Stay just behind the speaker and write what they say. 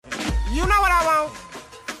You know what I want?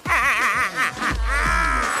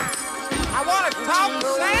 I want to talk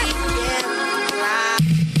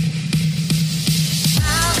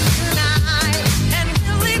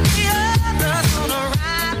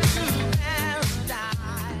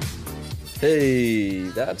Hey,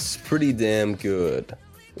 that's pretty damn good.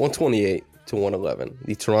 128-111.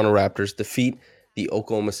 The Toronto Raptors defeat the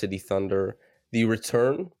Oklahoma City Thunder. The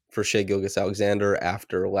return for Shai Gilgeous-Alexander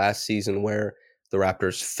after last season where the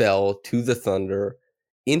Raptors fell to the Thunder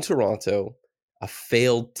in Toronto. A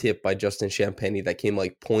failed tip by Justin Champagnie that came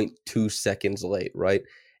like 0.2 seconds late, right?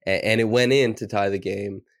 And it went in to tie the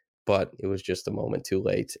game, but it was just a moment too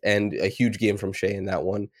late. And a huge game from Shai in that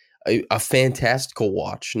one. A fantastical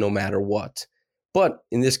watch no matter what. But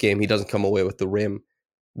in this game, he doesn't come away with the win,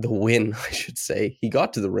 I should say. He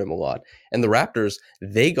got to the rim a lot. And the Raptors,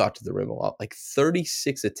 they got to the rim a lot. Like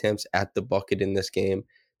 36 attempts at the bucket in this game.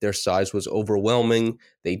 Their size was overwhelming.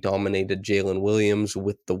 They dominated Jalen Williams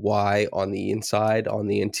with the Y on the inside, on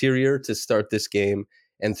the interior to start this game.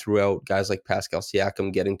 And throughout, guys like Pascal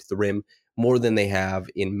Siakam getting to the rim more than they have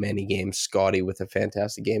in many games. Scotty with a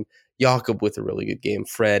fantastic game. Jakob with a really good game.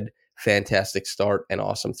 Fred, fantastic start and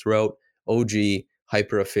awesome throughout. OG,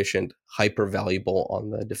 hyper efficient, hyper valuable on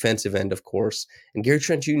the defensive end, of course. And Gary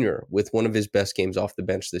Trent Jr. with one of his best games off the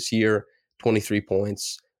bench this year, 23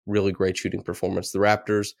 points, really great shooting performance. The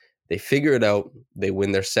Raptors, they figure it out. They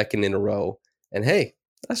win their second in a row. And hey,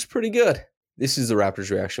 that's pretty good. This is the Raptors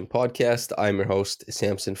Reaction Podcast. I'm your host,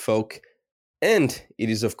 Samson Folk. And it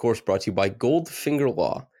is, of course, brought to you by Goldfinger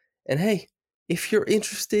Law. And hey, if you're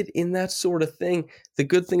interested in that sort of thing, the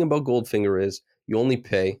good thing about Goldfinger is you only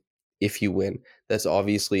pay if you win. That's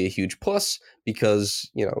obviously a huge plus because,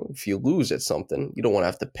 if you lose at something, you don't want to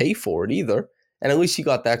have to pay for it either. And at least you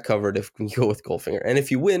got that covered if you go with Goldfinger. And if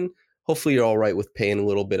you win, hopefully you're all right with paying a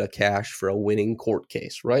little bit of cash for a winning court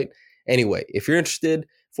case, right? Anyway, if you're interested,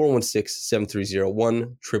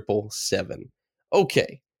 416-730-1777.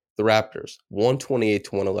 Okay, the Raptors,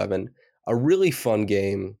 128-111. A really fun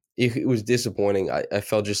game. It was disappointing. I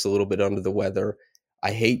felt just a little bit under the weather.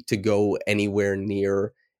 I hate to go anywhere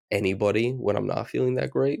near anybody when I'm not feeling that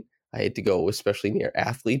great. I hate to go especially near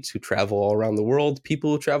athletes who travel all around the world,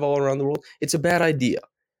 people who travel all around the world. It's a bad idea.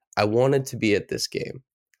 I wanted to be at this game.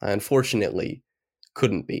 I unfortunately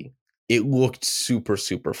couldn't be. It looked super,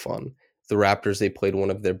 super fun. The Raptors, they played one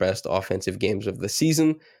of their best offensive games of the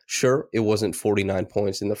season. Sure, it wasn't 49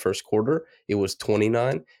 points in the first quarter. It was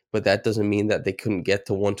 29, but that doesn't mean that they couldn't get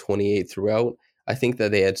to 128 throughout. I think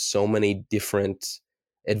that they had so many different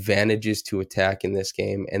advantages to attack in this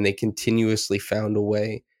game, and they continuously found a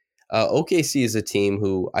way. OKC is a team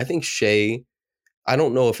who I think Shai, I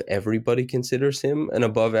don't know if everybody considers him an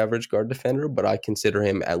above average guard defender, but I consider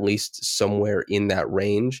him at least somewhere in that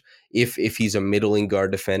range. If he's a middling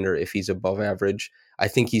guard defender, if he's above average, I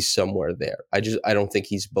think he's somewhere there. I don't think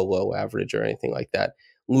he's below average or anything like that.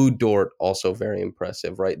 Lou Dort, also very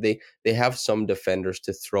impressive, right? They have some defenders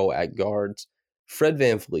to throw at guards. Fred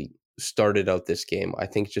VanVleet started out this game, I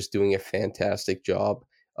think, just doing a fantastic job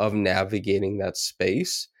of navigating that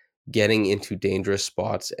space, getting into dangerous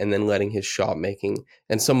spots, and then letting his shot making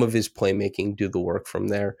and some of his playmaking do the work from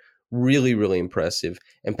there. Really, really impressive.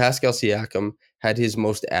 And Pascal Siakam had his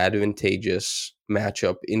most advantageous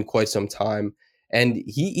matchup in quite some time. And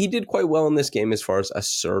he did quite well in this game as far as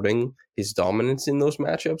asserting his dominance in those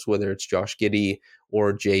matchups, whether it's Josh Giddey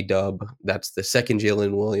or J-Dub. That's the second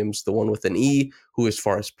Jalen Williams, the one with an E, who as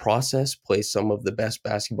far as process plays some of the best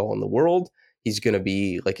basketball in the world. He's going to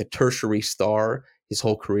be like a tertiary star his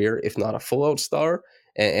whole career, if not a full-out star.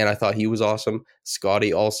 And I thought he was awesome.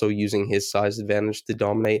 Scotty also using his size advantage to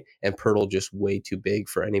dominate, and Pirtle just way too big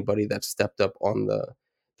for anybody that stepped up on the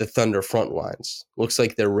Thunder front lines. Looks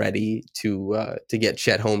like they're ready to get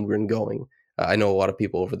Chet Holmgren going. I know a lot of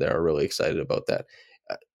people over there are really excited about that.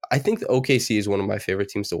 I think the OKC is one of my favorite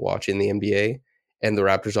teams to watch in the NBA, and the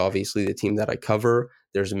Raptors, obviously, the team that I cover.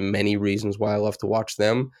 There's many reasons why I love to watch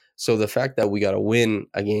them. So the fact that we got a win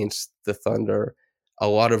against the Thunder, a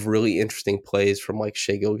lot of really interesting plays from like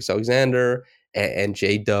Shai Gilgeous-Alexander and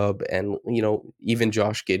J-Dub and, even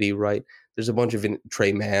Josh Giddey, right? There's a bunch of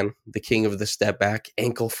Trey Mann, the king of the step back,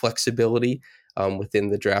 ankle flexibility within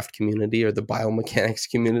the draft community or the biomechanics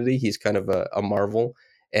community. He's kind of a marvel.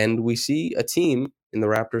 And we see a team in the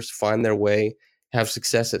Raptors find their way, have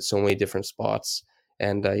success at so many different spots.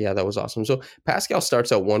 And that was awesome. So Pascal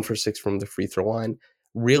starts out 1 for 6 from the free throw line,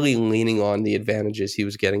 really leaning on the advantages he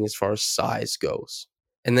was getting as far as size goes.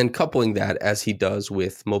 And then coupling that as he does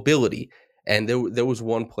with mobility. And there was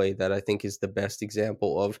one play that I think is the best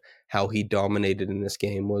example of how he dominated in this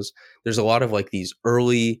game. Was there's a lot of like these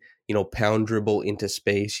early, pound dribble into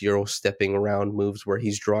space, Euro stepping around moves where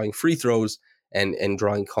he's drawing free throws and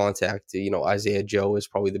drawing contact. Isaiah Joe is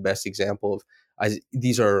probably the best example of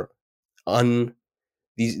these are un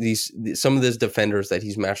these some of those defenders that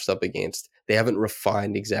he's matched up against, they haven't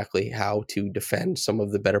refined exactly how to defend some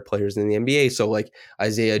of the better players in the NBA. So like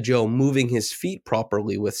Isaiah Joe moving his feet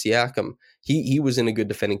properly with Siakam, he was in a good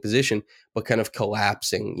defending position, but kind of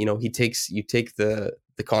collapsing. You take the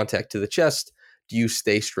contact to the chest. Do you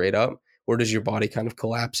stay straight up, or does your body kind of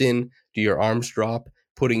collapse in? Do your arms drop,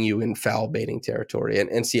 putting you in foul baiting territory? And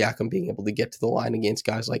Siakam being able to get to the line against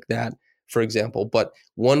guys like that, for example. But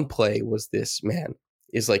one play was this, man,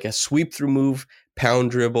 is like a sweep through move,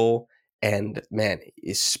 pound dribble, and man,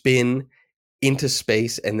 is spin into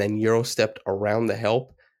space and then Euro stepped around the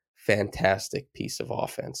help. Fantastic piece of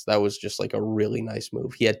offense. That was just like a really nice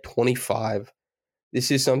move. He had 25.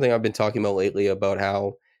 This is something I've been talking about lately, about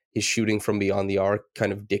how his shooting from beyond the arc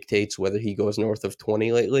kind of dictates whether he goes north of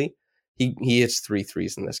 20 lately. He hits 3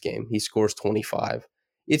 threes in this game. He scores 25.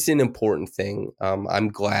 It's an important thing. I'm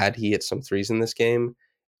glad he hit some threes in this game.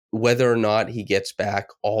 Whether or not he gets back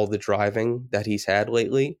all the driving that he's had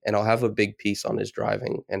lately, and I'll have a big piece on his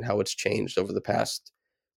driving and how it's changed over the past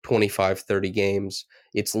 25, 30 games.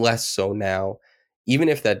 It's less so now. Even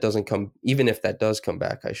if that does come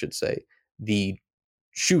back, I should say, the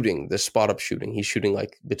shooting, the spot up shooting, he's shooting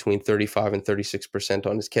like between 35 and 36%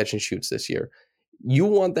 on his catch and shoots this year. You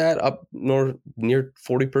want that up near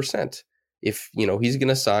 40%. If he's going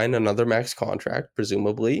to sign another max contract,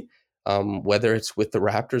 presumably, whether it's with the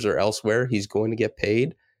Raptors or elsewhere, he's going to get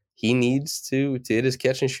paid. He needs to hit his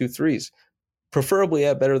catch and shoot threes, preferably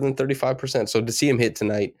at better than 35%. So to see him hit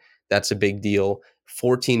tonight, that's a big deal.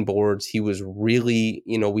 14 boards. He was really,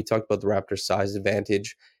 we talked about the Raptors' size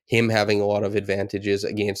advantage, him having a lot of advantages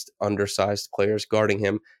against undersized players guarding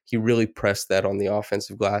him. He really pressed that on the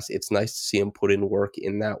offensive glass. It's nice to see him put in work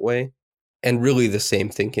in that way. And really the same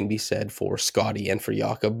thing can be said for Scotty and for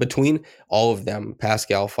Jakob. Between all of them,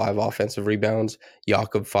 Pascal, 5 offensive rebounds,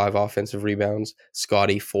 Jakob, 5 offensive rebounds,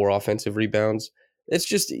 Scotty, 4 offensive rebounds. It's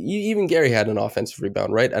just, even Gary had an offensive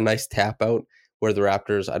rebound, right? A nice tap out where the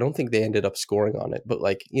Raptors, I don't think they ended up scoring on it, but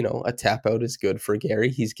a tap out is good for Gary.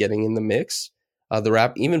 He's getting in the mix.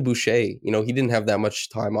 Even Boucher, he didn't have that much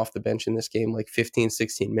time off the bench in this game, like 15,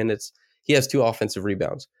 16 minutes. He has 2 offensive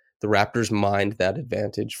rebounds. The Raptors mined that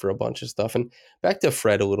advantage for a bunch of stuff. And back to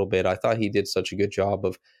Fred a little bit, I thought he did such a good job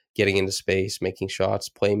of getting into space, making shots,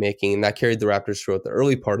 playmaking, and that carried the Raptors throughout the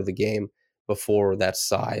early part of the game before that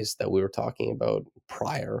size that we were talking about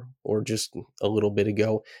prior or just a little bit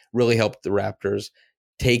ago really helped the Raptors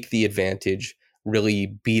take the advantage,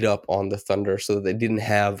 really beat up on the Thunder so that they didn't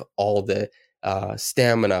have all the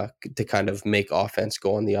stamina to kind of make offense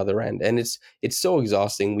go on the other end. And it's so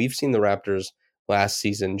exhausting. We've seen the Raptors last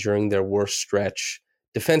season during their worst stretch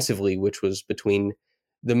defensively, which was between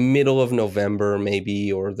the middle of November,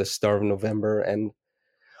 maybe, or the start of November, and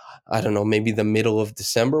I don't know, maybe the middle of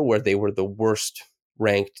December, where they were the worst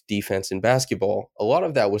ranked defense in basketball. A lot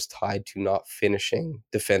of that was tied to not finishing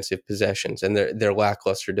defensive possessions and their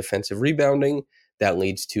lackluster defensive rebounding. That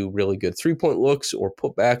leads to really good 3-point looks or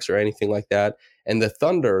putbacks or anything like that. And the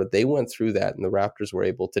Thunder, they went through that, and the Raptors were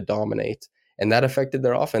able to dominate, and that affected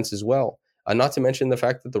their offense as well. Not to mention the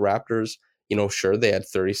fact that the Raptors, sure, they had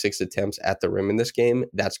 36 attempts at the rim in this game.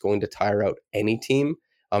 That's going to tire out any team.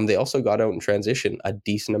 They also got out in transition a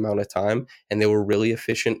decent amount of time, and they were really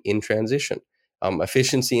efficient in transition.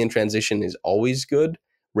 Efficiency in transition is always good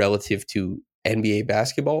relative to NBA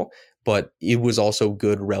basketball, but it was also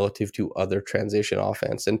good relative to other transition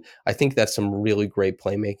offense. And I think that's some really great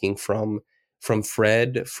playmaking from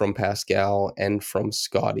Fred, from Pascal, and from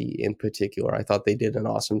Scotty in particular. I thought they did an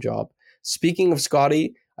awesome job. Speaking of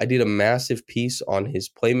Scotty, I did a massive piece on his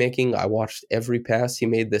playmaking. I watched every pass he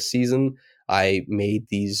made this season. I made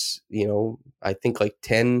these, I think like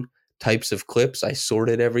 10 types of clips. I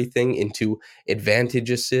sorted everything into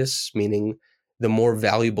advantage assists, meaning the more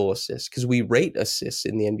valuable assists, because we rate assists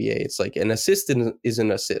in the NBA. It's like an assist is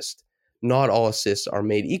an assist. Not all assists are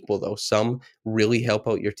made equal, though. Some really help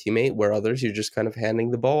out your teammate, where others you're just kind of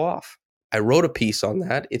handing the ball off. I wrote a piece on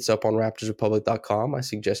that. It's up on RaptorsRepublic.com. I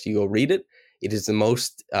suggest you go read it. It is the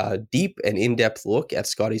most deep and in-depth look at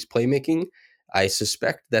Scotty's playmaking I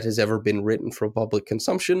suspect that has ever been written for public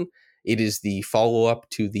consumption. It is the follow-up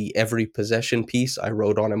to the Every Possession piece I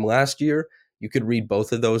wrote on him last year. You could read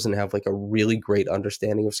both of those and have like a really great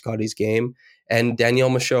understanding of Scotty's game. And Danielle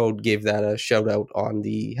Michaud gave that a shout out on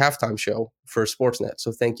the halftime show for Sportsnet.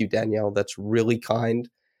 So thank you, Danielle. That's really kind.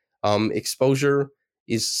 Exposure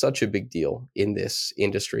is such a big deal in this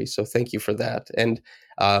industry. So thank you for that. And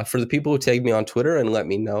for the people who tagged me on Twitter and let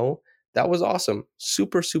me know, that was awesome.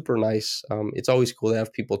 Super, super nice. It's always cool to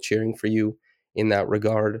have people cheering for you in that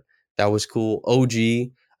regard. That was cool. OG,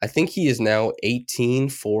 I think he is now 18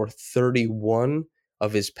 for 31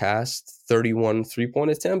 of his past 31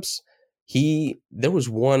 three-point attempts. There was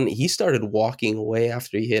one, he started walking away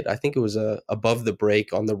after he hit, I think it was above the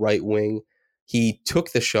break on the right wing. He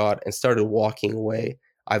took the shot and started walking away.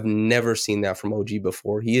 I've never seen that from OG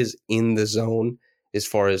before. He is in the zone as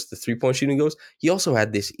far as the three-point shooting goes. He also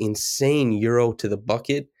had this insane euro to the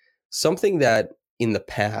bucket, something that in the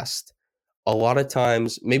past, a lot of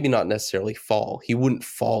times, maybe not necessarily fall. He wouldn't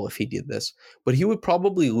fall if he did this, but he would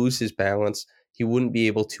probably lose his balance. He wouldn't be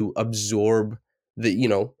able to absorb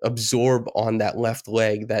on that left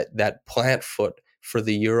leg, that plant foot for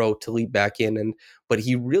the euro to leap back in. But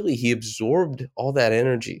he absorbed all that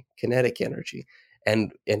energy, kinetic energy,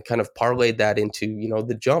 and kind of parlayed that into,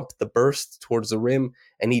 the jump, the burst towards the rim.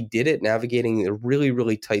 And he did it navigating a really,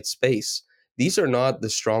 really tight space. These are not the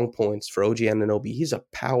strong points for OG Anunoby. He's a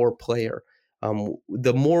power player.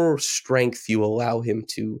 The more strength you allow him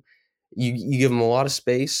to, you give him a lot of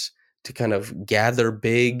space to kind of gather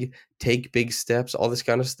big, take big steps, all this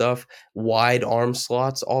kind of stuff, wide arm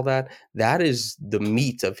slots, all that. That is the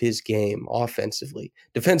meat of his game offensively.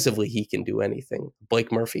 Defensively, he can do anything.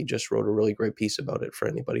 Blake Murphy just wrote a really great piece about it for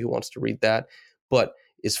anybody who wants to read that. But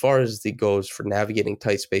as far as it goes for navigating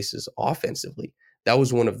tight spaces offensively, that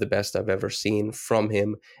was one of the best I've ever seen from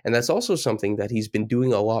him. And that's also something that he's been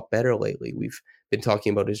doing a lot better lately. We've been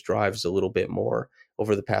talking about his drives a little bit more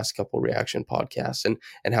over the past couple reaction podcasts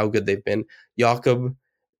and how good they've been. Jakob,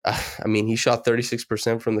 he shot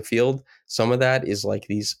 36% from the field. Some of that is like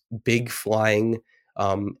these big flying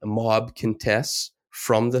mob contests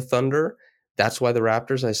from the Thunder. That's why the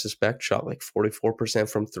Raptors, I suspect, shot like 44%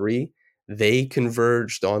 from three. They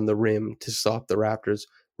converged on the rim to stop the Raptors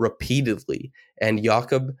repeatedly. And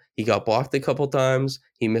Jakob, he got blocked a couple times.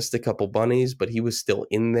 He missed a couple bunnies, but he was still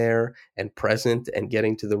in there and present and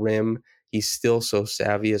getting to the rim. He's still so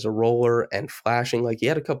savvy as a roller and flashing. Like, he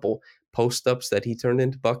had a couple post-ups that he turned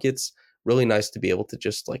into buckets. Really nice to be able to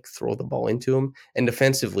just like throw the ball into him. And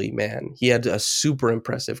defensively, man, he had a super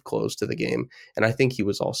impressive close to the game. And I think he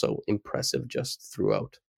was also impressive just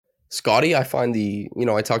throughout. Scotty, I find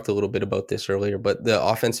I talked a little bit about this earlier, but the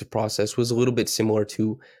offensive process was a little bit similar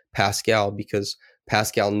to Pascal, because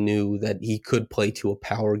Pascal knew that he could play to a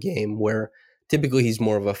power game where typically he's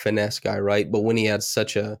more of a finesse guy, right? But when he had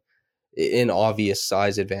such an obvious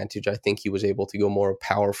size advantage, I think he was able to go more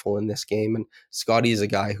powerful in this game. And Scotty is a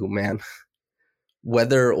guy who, man,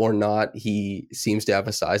 whether or not he seems to have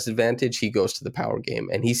a size advantage, he goes to the power game,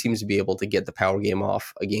 and he seems to be able to get the power game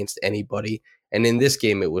off against anybody. And in this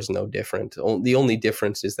game, it was no different. The only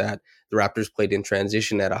difference is that the Raptors played in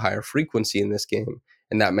transition at a higher frequency in this game,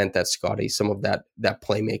 and that meant that Scotty, some of that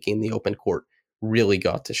playmaking in the open court, really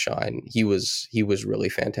got to shine. He was really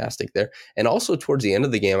fantastic there. And also towards the end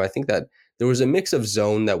of the game, I think that there was a mix of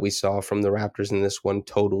zone that we saw from the Raptors in this one.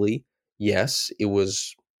 Totally, yes, it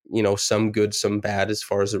was, some good, some bad as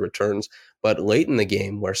far as the returns. But late in the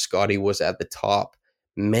game, where Scotty was at the top,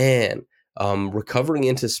 man, recovering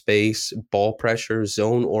into space, ball pressure,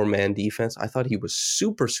 zone or man defense, I thought he was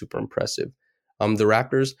super, super impressive. The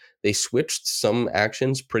Raptors, they switched some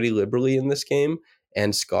actions pretty liberally in this game,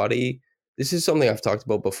 and Scotty, this is something I've talked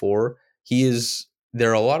about before. There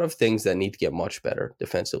are a lot of things that need to get much better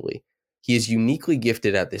defensively. He is uniquely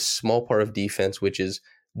gifted at this small part of defense, which is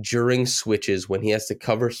during switches when he has to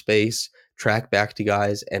cover space, track back to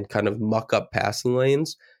guys, and kind of muck up passing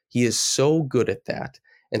lanes. He is so good at that.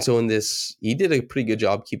 And so in this, he did a pretty good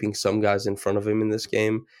job keeping some guys in front of him in this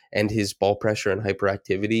game, and his ball pressure and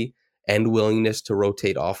hyperactivity and willingness to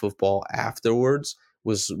rotate off of ball afterwards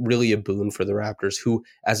was really a boon for the Raptors, who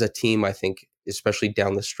as a team, I think, especially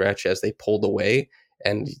down the stretch as they pulled away,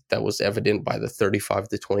 and that was evident by the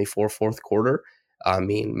 35-24 fourth quarter. I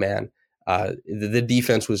mean, man, the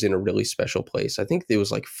defense was in a really special place. I think there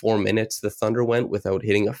was like 4 minutes the Thunder went without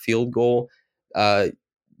hitting a field goal.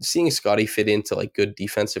 Seeing Scotty fit into like good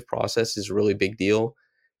defensive process is a really big deal.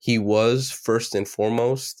 He was first and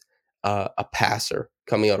foremost a passer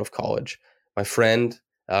coming out of college. My friend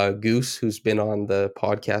Goose, who's been on the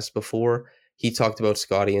podcast before, he talked about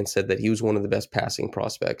Scotty and said that he was one of the best passing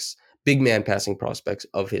prospects, big man passing prospects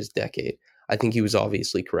of his decade. I think he was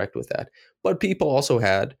obviously correct with that. But people also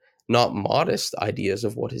had not modest ideas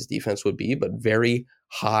of what his defense would be, but very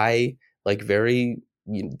high, like they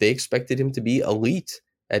expected him to be elite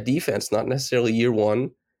at defense, not necessarily year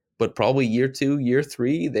one, but probably year 2, year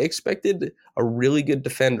 3, they expected a really good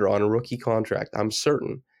defender on a rookie contract, I'm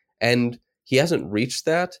certain. And he hasn't reached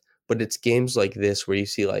that, but it's games like this where you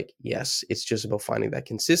see like, yes, it's just about finding that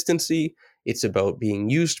consistency. It's about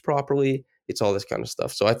being used properly. It's all this kind of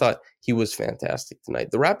stuff. So I thought he was fantastic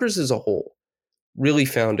tonight. The Raptors as a whole really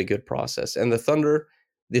found a good process. And the Thunder,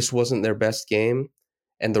 this wasn't their best game.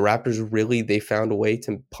 And the Raptors really, they found a way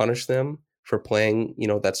to punish them for playing,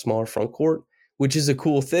 that smaller front court, which is a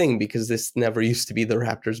cool thing because this never used to be the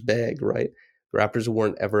Raptors' bag, right? The Raptors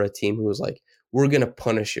weren't ever a team who was like, we're going to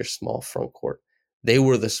punish your small front court. They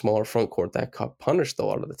were the smaller front court that got punished a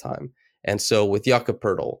lot of the time. And so with Jakob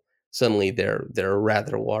Poeltl, suddenly they're a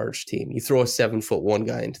rather large team. You throw a 7'1"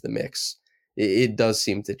 guy into the mix, it does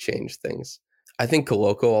seem to change things. I think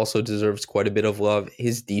Koloko also deserves quite a bit of love.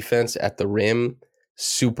 His defense at the rim,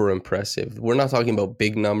 super impressive. We're not talking about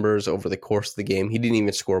big numbers over the course of the game. He didn't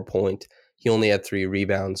even score a point. He only had 3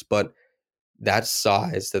 rebounds, but that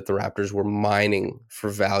size that the Raptors were mining for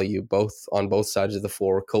value on both sides of the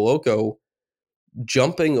floor. Koloko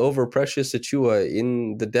jumping over Precious Achiuwa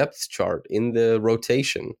in the depth chart, in the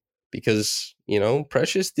rotation, because,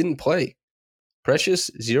 Precious didn't play. Precious,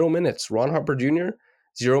 0 minutes. Ron Harper Jr.,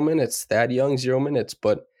 0 minutes. Thad Young, 0 minutes.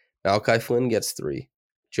 But Malachi Flynn gets 3.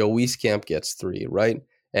 Joe Wieskamp gets 3, right?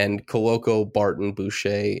 And Koloko, Barton,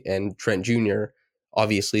 Boucher, and Trent Jr.,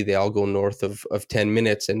 obviously they all go north of 10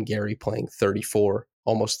 minutes, and Gary playing 34,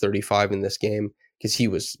 almost 35 in this game, because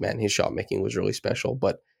his shot making was really special.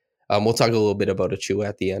 But we'll talk a little bit about Achiuwa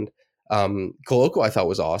at the end. Koloko, I thought,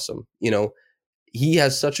 was awesome. He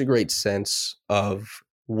has such a great sense of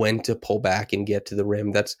when to pull back and get to the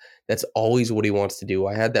rim. That's always what he wants to do.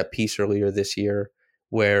 I had that piece earlier this year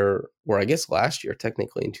where I guess last year,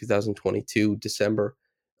 technically in 2022, December,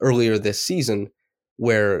 earlier this season,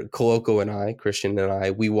 where Koloko and I, Christian and I,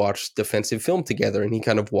 we watched defensive film together, and he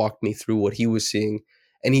kind of walked me through what he was seeing.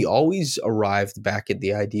 And he always arrived back at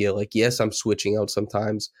the idea like, yes, I'm switching out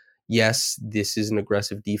sometimes. Yes, this is an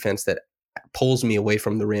aggressive defense that pulls me away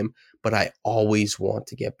from the rim, but I always want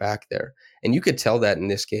to get back there. And you could tell that in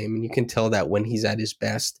this game, and you can tell that when he's at his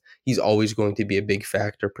best, he's always going to be a big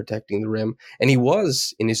factor protecting the rim. And he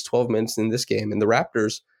was in his 12 minutes in this game. And the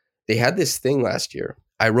Raptors, they had this thing last year.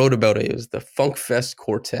 I wrote about it. It was the Funk Fest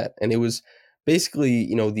Quartet. And it was basically,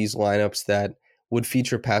 these lineups that would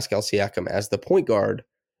feature Pascal Siakam as the point guard,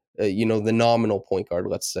 the nominal point guard,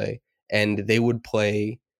 let's say. And they would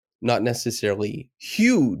play not necessarily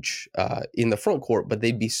huge in the front court, but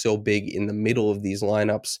they'd be so big in the middle of these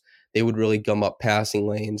lineups. They would really gum up passing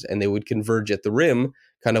lanes, and they would converge at the rim,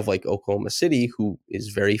 kind of like Oklahoma City, who is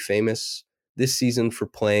very famous this season for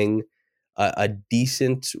playing a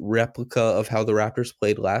decent replica of how the Raptors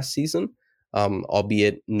played last season,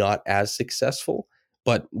 albeit not as successful.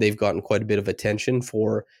 But they've gotten quite a bit of attention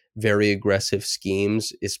for very aggressive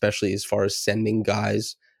schemes, especially as far as sending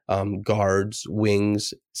guys, guards,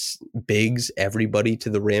 wings, bigs, everybody to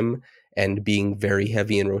the rim, and being very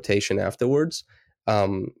heavy in rotation afterwards.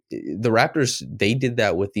 The Raptors, they did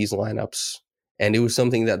that with these lineups, and it was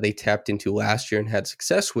something that they tapped into last year and had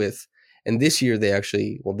success with. And this year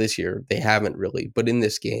this year they haven't really, but in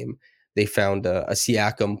this game they found a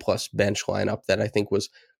Siakam plus bench lineup that I think was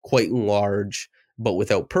quite large, but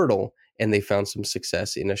without Poeltl, and they found some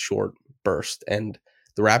success in a short burst. And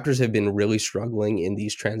the Raptors have been really struggling in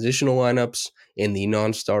these transitional lineups, in the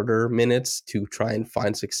non-starter minutes, to try and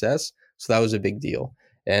find success. So that was a big deal.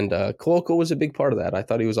 And Koloko was a big part of that. I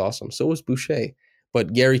thought he was awesome. So was Boucher.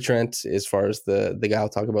 But Gary Trent, as far as the guy I'll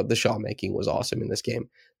talk about, the shot making was awesome in this game.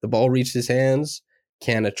 The ball reached his hands,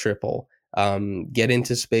 can a triple, get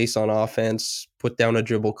into space on offense, put down a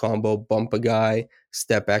dribble combo, bump a guy,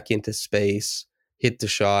 step back into space, hit the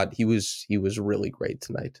shot. He was really great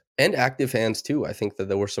tonight. And active hands too. I think that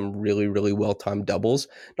there were some really, really well-timed doubles,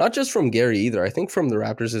 not just from Gary either. I think from the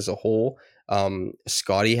Raptors as a whole.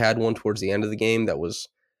 Scotty had one towards the end of the game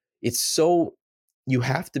you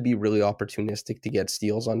have to be really opportunistic to get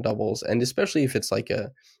steals on doubles, and especially if it's like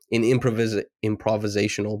an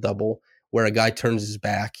improvisational double where a guy turns his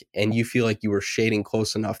back and you feel like you were shading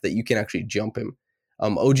close enough that you can actually jump him.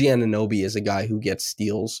 OG Anunoby is a guy who gets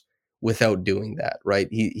steals without doing that, right?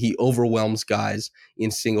 He overwhelms guys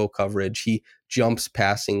in single coverage. He jumps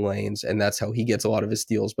passing lanes, and that's how he gets a lot of his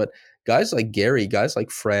steals. But guys like Gary, guys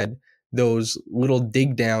like Fred, those little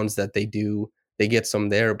dig downs that they do, they get some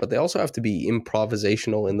there, but they also have to be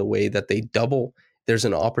improvisational in the way that they double. There's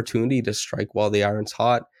an opportunity to strike while the iron's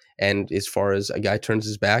hot. And as far as a guy turns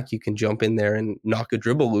his back, you can jump in there and knock a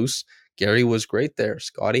dribble loose. Gary was great there.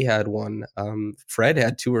 Scotty had one. Fred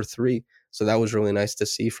had 2 or 3. So that was really nice to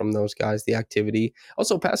see from those guys, the activity.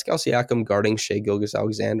 Also, Pascal Siakam guarding Shai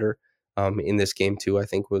Gilgeous-Alexander in this game too, I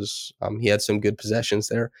think was he had some good possessions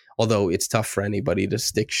there. Although it's tough for anybody to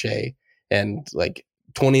stick Shai, and like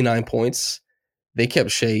 29 points, they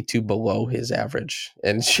kept Shai to below his average,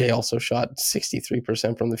 and Shai also shot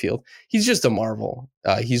 63% from the field. He's just a marvel.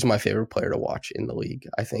 He's my favorite player to watch in the league,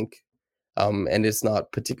 I think. And it's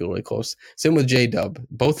not particularly close. Same with J-Dub.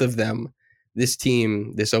 Both of them, this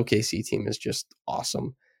team, this OKC team is just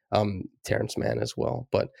awesome. Terrence Mann as well.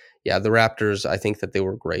 But yeah, the Raptors, I think that they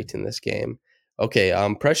were great in this game. Okay,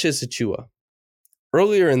 Precious Achiuwa.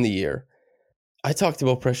 Earlier in the year, I talked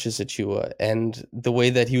about Precious Achiuwa and the way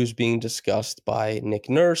that he was being discussed by Nick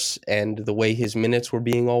Nurse and the way his minutes were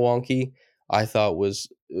being all wonky, I thought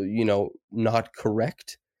was, not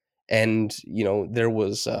correct. And, there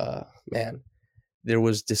was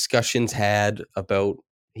discussions had about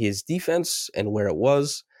his defense and where it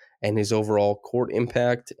was and his overall court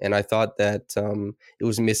impact. And I thought that it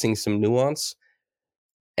was missing some nuance.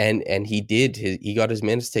 And he did. He got his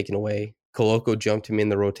minutes taken away. Koloko jumped him in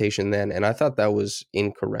the rotation then, and I thought that was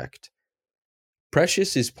incorrect.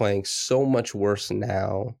 Precious is playing so much worse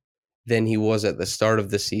now than he was at the start of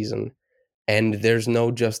the season, and there's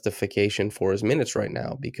no justification for his minutes right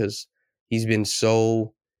now because he's been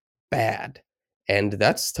so bad. And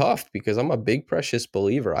that's tough because I'm a big Precious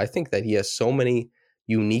believer. I think that he has so many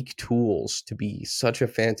unique tools to be such a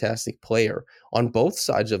fantastic player on both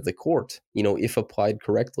sides of the court, if applied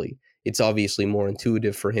correctly. It's obviously more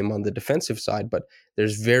intuitive for him on the defensive side, but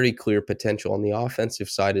there's very clear potential on the offensive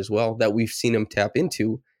side as well that we've seen him tap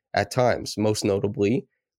into at times, most notably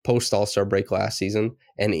post All-Star break last season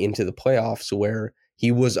and into the playoffs, where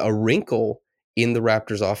he was a wrinkle in the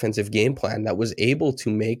Raptors' offensive game plan that was able to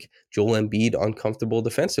make Joel Embiid uncomfortable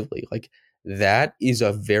defensively. Like, that is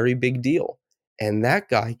a very big deal. And that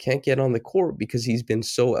guy can't get on the court because he's been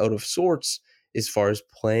so out of sorts as far as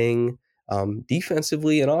playing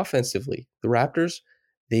defensively and offensively. The Raptors,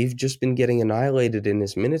 they've just been getting annihilated in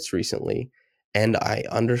his minutes recently. And I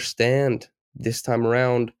understand this time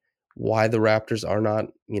around why the Raptors are not,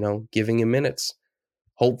 giving him minutes.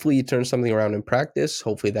 Hopefully he turns something around in practice.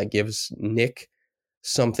 Hopefully that gives Nick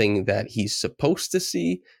something that he's supposed to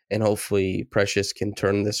see, and hopefully Precious can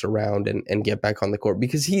turn this around and get back on the court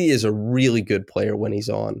because he is a really good player when he's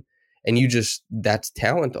on. And that's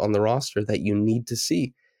talent on the roster that you need to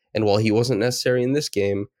see. And while he wasn't necessary in this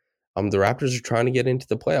game, the Raptors are trying to get into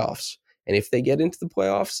the playoffs. And if they get into the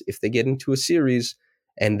playoffs, if they get into a series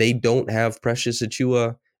and they don't have Precious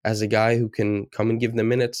Achiuwa as a guy who can come and give them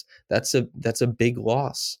minutes, that's a big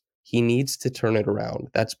loss. He needs to turn it around.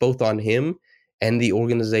 That's both on him and the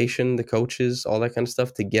organization, the coaches, all that kind of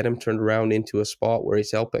stuff to get him turned around into a spot where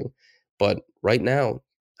he's helping. But right now,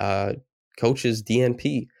 coaches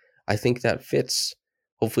DNP, I think that fits.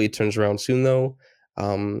 Hopefully it turns around soon though.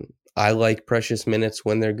 I like Precious minutes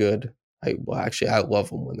when they're good. I love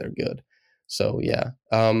them when they're good. So yeah,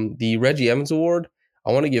 the Reggie Evans Award,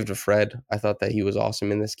 I want to give to Fred. I thought that he was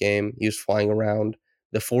awesome in this game. He was flying around.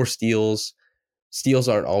 The 4 steals. Steals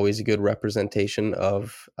aren't always a good representation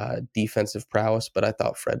of defensive prowess, but I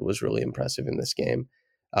thought Fred was really impressive in this game.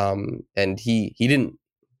 And he didn't.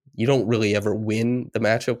 You don't really ever win the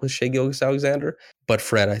matchup with Shai Gilgeous-Alexander, but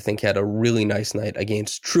Fred, I think, had a really nice night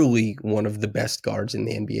against truly one of the best guards in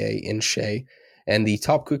the NBA in Shai. And the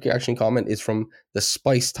top quick action comment is from the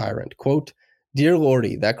Spice Tyrant. Quote, "Dear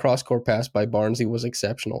Lordy, that cross-court pass by Barnesy was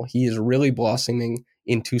exceptional. He is really blossoming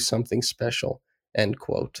into something special." End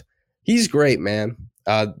quote. He's great, man.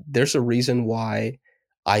 There's a reason why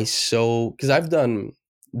because I've done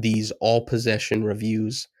these all possession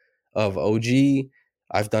reviews of OG.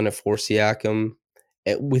 I've done it for Siakam.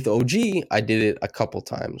 With OG, I did it a couple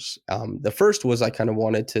times. The first was I kind of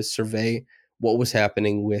wanted to survey what was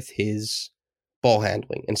happening with his ball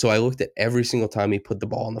handling. And so I looked at every single time he put the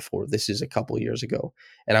ball on the floor. This is a couple years ago.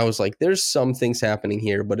 And I was like, there's some things happening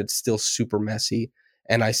here, but it's still super messy.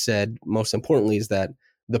 And I said, most importantly, is that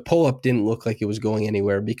the pull-up didn't look like it was going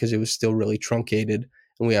anywhere because it was still really truncated,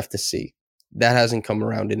 and we have to see. That hasn't come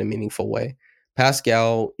around in a meaningful way.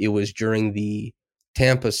 Pascal, it was during the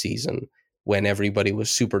Tampa season when everybody was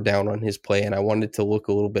super down on his play, and I wanted to look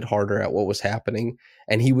a little bit harder at what was happening.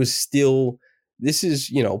 And he was still,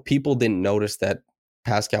 people didn't notice that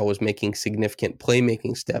Pascal was making significant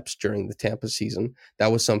playmaking steps during the Tampa season.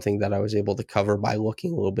 That was something that I was able to cover by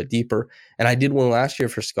looking a little bit deeper. And I did one last year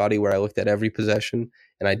for Scotty where I looked at every possession,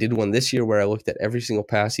 and I did one this year where I looked at every single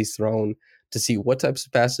pass he's thrown to see what types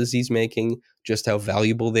of passes he's making, just how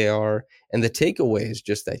valuable they are. And the takeaway is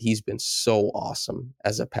just that he's been so awesome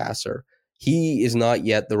as a passer. He is not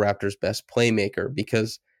yet the Raptors' best playmaker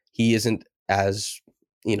because he isn't as,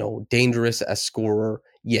 dangerous as scorer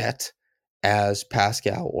yet as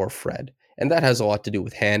Pascal or Fred. And that has a lot to do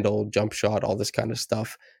with handle, jump shot, all this kind of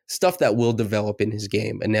stuff that will develop in his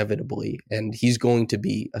game inevitably. And he's going to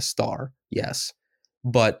be a star, yes,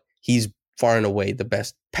 but he's far and away the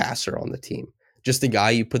best passer on the team. Just a guy,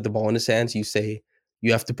 you put the ball in his hands, you say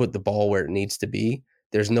you have to put the ball where it needs to be.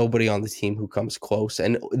 There's nobody on the team who comes close.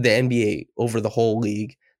 And the NBA over the whole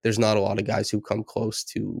league, there's not a lot of guys who come close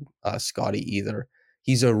to Scotty either.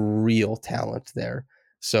 He's a real talent there.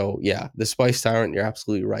 So yeah, the Spice Tyrant, you're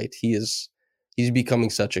absolutely right. He's becoming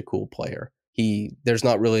such a cool player. There's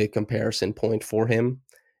not really a comparison point for him,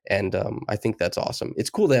 and I think that's awesome. It's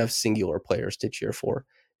cool to have singular players to cheer for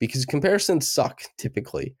because comparisons suck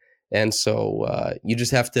typically, and so you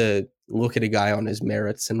just have to look at a guy on his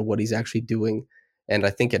merits and what he's actually doing. And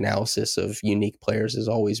I think analysis of unique players is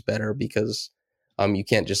always better because you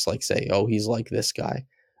can't just like say, oh, he's like this guy.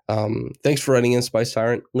 Thanks for writing in, Spice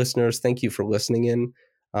Tyrant. Listeners, thank you for listening in.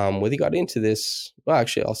 Whether you got into this, well,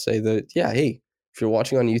 actually, I'll say that, yeah, hey, if you're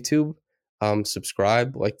watching on YouTube,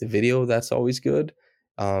 subscribe, like the video. That's always good.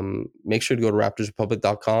 Make sure to go to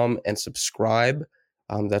raptorsrepublic.com and subscribe.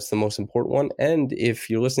 That's the most important one. And if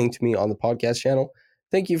you're listening to me on the podcast channel,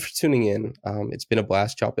 thank you for tuning in. It's been a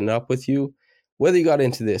blast chopping it up with you. Whether you got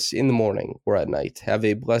into this in the morning or at night, have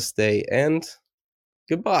a blessed day and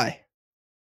goodbye.